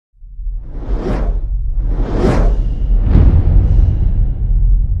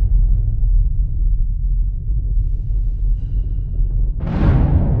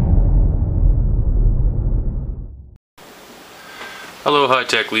Hello High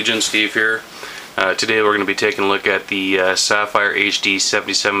Tech Legion, Steve here. Today we're going to be taking a look at the Sapphire HD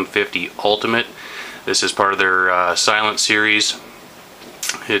 7750 Ultimate. This is part of their Silent series.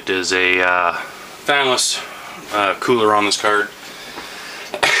 It is a fanless cooler on this card.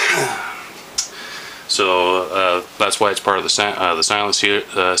 So that's why it's part of the Silent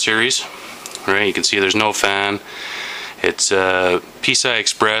series. Right, you can see there's no fan. It's PCI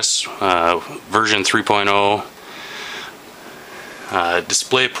Express version 3.0.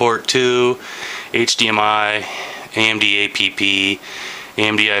 DisplayPort 2, HDMI, AMD APP,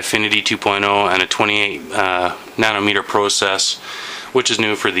 AMD Eyefinity 2.0, and a 28 nanometer process, which is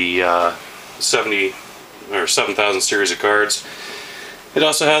new for the 7000 series of cards. It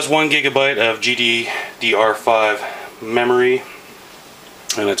also has 1 GB of GDDR5 memory,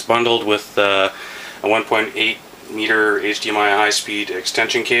 and it's bundled with a 1.8 meter HDMI high-speed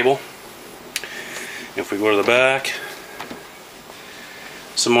extension cable. If we go to the back,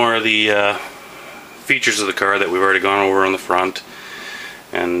 some more of the features of the card that we've already gone over on the front,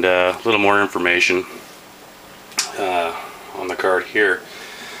 and a little more information on the card here.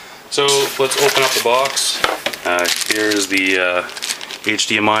 So let's open up the box. Here's the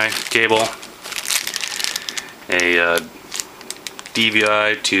HDMI cable, a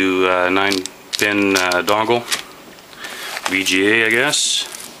DVI to 9-pin dongle, VGA I guess,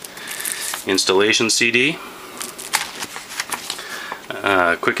 installation CD,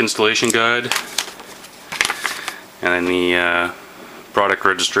 quick installation guide, and then the product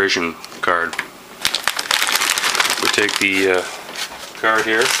registration card. We take the card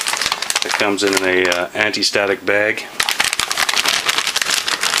here. It comes in a anti-static bag.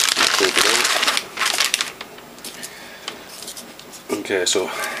 Take it out. Okay,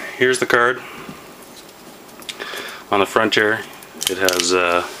 so here's the card. On the front here, it has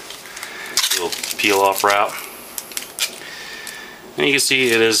a little peel-off wrap. And you can see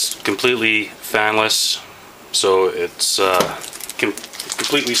it is completely fanless, so it's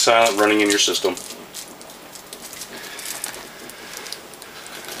completely silent running in your system.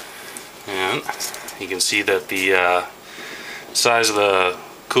 And you can see that the size of the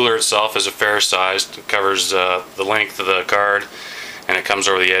cooler itself is a fair size. It covers the length of the card, and it comes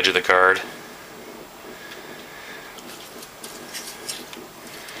over the edge of the card.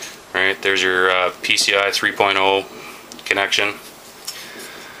 Right, there's your PCI 3.0 connection.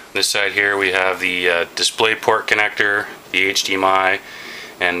 This side here we have the DisplayPort connector, the HDMI,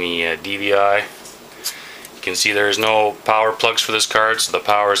 and the DVI. You can see there's no power plugs for this card, so the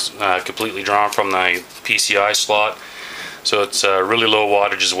power is completely drawn from the PCI slot. So it's really low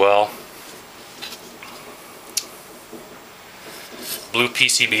wattage as well. Blue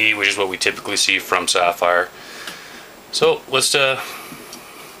PCB, which is what we typically see from Sapphire. So let's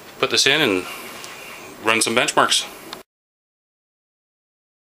put this in and run some benchmarks.